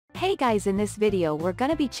Hey guys, in this video we're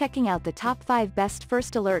gonna be checking out the top 5 best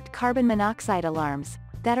first alert carbon monoxide alarms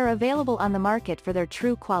that are available on the market for their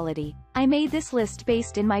true quality. I made this list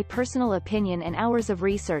based in my personal opinion and hours of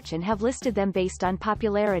research and have listed them based on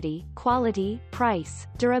popularity, quality, price,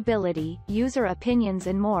 durability, user opinions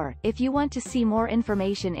and more. If you want to see more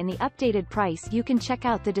information in the updated price, you can check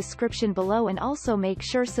out the description below and also make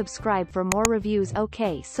sure subscribe for more reviews.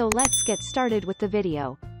 Okay, so let's get started with the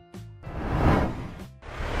video.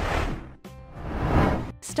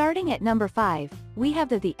 Starting at number 5, we have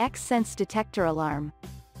the X-Sense Detector Alarm.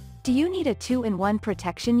 Do you need a 2-in-1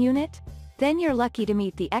 protection unit? Then you're lucky to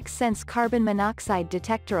meet the X-Sense Carbon Monoxide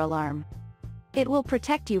Detector Alarm. It will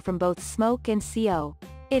protect you from both smoke and CO.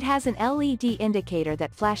 It has an LED indicator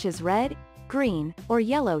that flashes red, green, or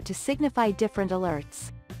yellow to signify different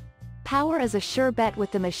alerts. Power is a sure bet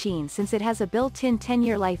with the machine since it has a built-in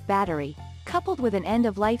 10-year life battery, coupled with an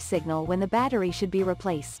end-of-life signal when the battery should be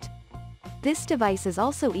replaced. This device is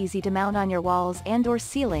also easy to mount on your walls and/or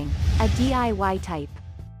ceiling, a DIY type.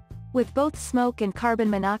 With both smoke and carbon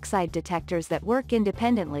monoxide detectors that work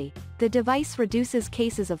independently, the device reduces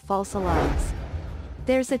cases of false alarms.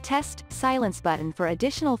 There's a test, silence button for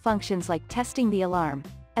additional functions like testing the alarm,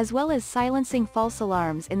 as well as silencing false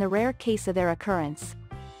alarms in the rare case of their occurrence.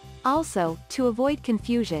 Also, to avoid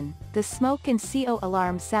confusion, the smoke and CO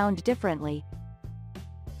alarms sound differently.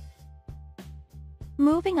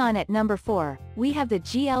 Moving on at number 4, we have the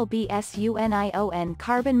GLBSUNION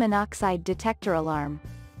Carbon Monoxide Detector Alarm.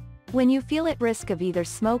 When you feel at risk of either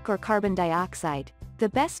smoke or carbon dioxide, the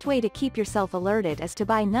best way to keep yourself alerted is to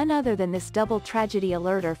buy none other than this double tragedy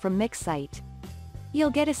alerter from MixSite. You'll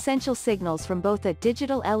get essential signals from both a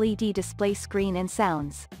digital LED display screen and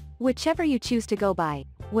sounds, whichever you choose to go by,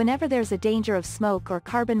 whenever there's a danger of smoke or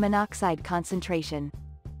carbon monoxide concentration.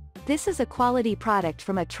 This is a quality product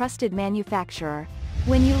from a trusted manufacturer.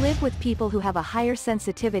 When you live with people who have a higher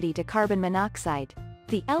sensitivity to carbon monoxide,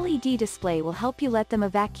 the LED display will help you let them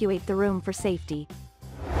evacuate the room for safety.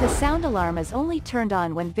 The sound alarm is only turned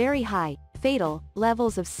on when very high, fatal,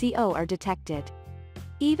 levels of CO are detected.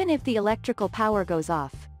 Even if the electrical power goes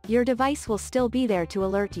off, your device will still be there to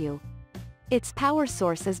alert you. Its power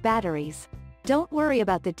source is batteries. Don't worry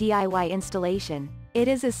about the DIY installation, it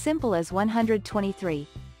is as simple as 123.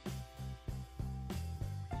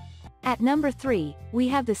 At number 3, we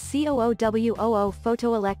have the COOWOO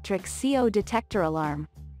Photoelectric CO Detector Alarm.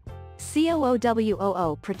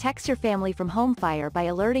 COOWOO protects your family from home fire by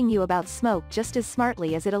alerting you about smoke just as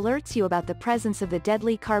smartly as it alerts you about the presence of the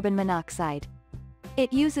deadly carbon monoxide.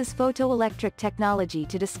 It uses photoelectric technology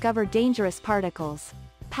to discover dangerous particles.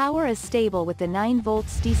 Power is stable with the 9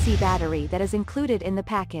 volts DC battery that is included in the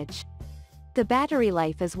package. The battery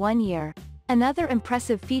life is 1 year. Another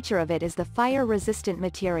impressive feature of it is the fire-resistant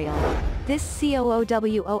material. This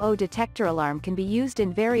COOWOO detector alarm can be used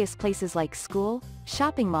in various places like school,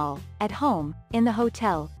 shopping mall, at home, in the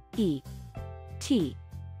hotel, etc.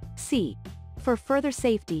 For further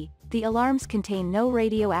safety, the alarms contain no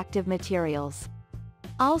radioactive materials.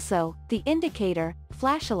 Also, the indicator,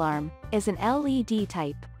 flash alarm, is an LED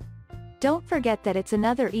type. Don't forget that it's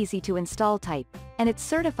another easy-to-install type, and it's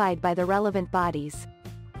certified by the relevant bodies.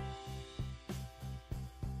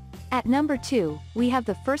 At number 2, we have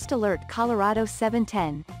the First Alert Colorado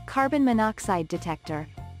 710 Carbon Monoxide Detector.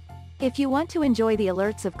 If you want to enjoy the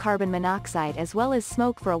alerts of carbon monoxide as well as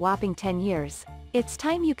smoke for a whopping 10 years, it's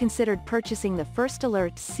time you considered purchasing the First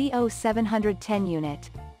Alert CO710 unit.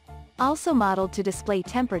 Also modeled to display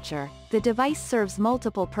temperature, the device serves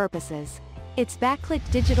multiple purposes. Its backlit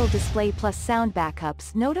digital display plus sound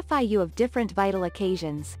backups notify you of different vital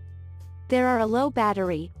occasions. There are a low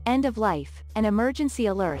battery, end of life, and emergency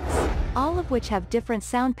alerts, all of which have different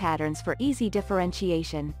sound patterns for easy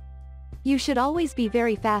differentiation. You should always be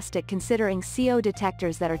very fast at considering CO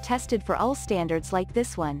detectors that are tested for all standards like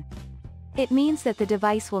this one. It means that the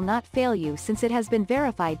device will not fail you since it has been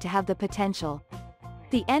verified to have the potential.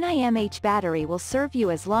 The NIMH battery will serve you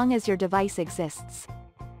as long as your device exists.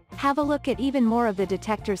 Have a look at even more of the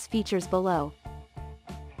detector's features below.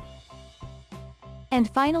 And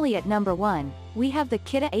finally at number 1, we have the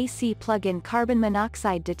Kidde AC Plug-in Carbon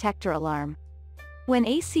Monoxide Detector Alarm. When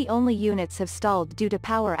AC-only units have stalled due to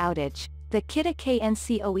power outage, the Kidde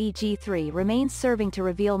KNCOEG3 remains serving to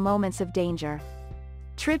reveal moments of danger.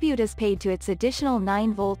 Tribute is paid to its additional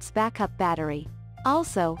 9 volts backup battery.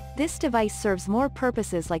 Also, this device serves more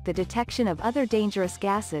purposes like the detection of other dangerous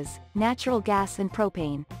gases, natural gas and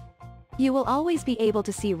propane. You will always be able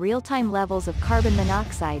to see real-time levels of carbon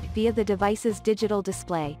monoxide via the device's digital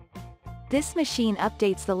display. This machine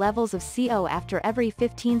updates the levels of CO after every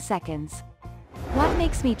 15 seconds. What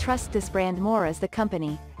makes me trust this brand more as the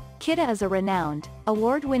company? Kidde is a renowned,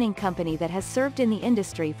 award-winning company that has served in the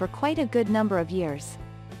industry for quite a good number of years.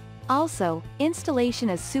 Also,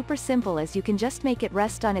 installation is super simple as you can just make it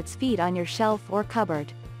rest on its feet on your shelf or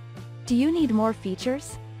cupboard. Do you need more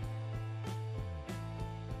features?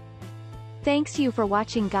 Thanks you for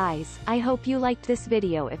watching guys, I hope you liked this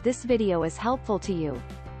video. If this video is helpful to you,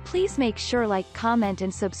 please make sure like, comment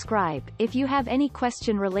and subscribe. If you have any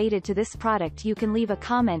question related to this product you can leave a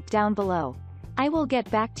comment down below. I will get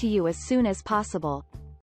back to you as soon as possible.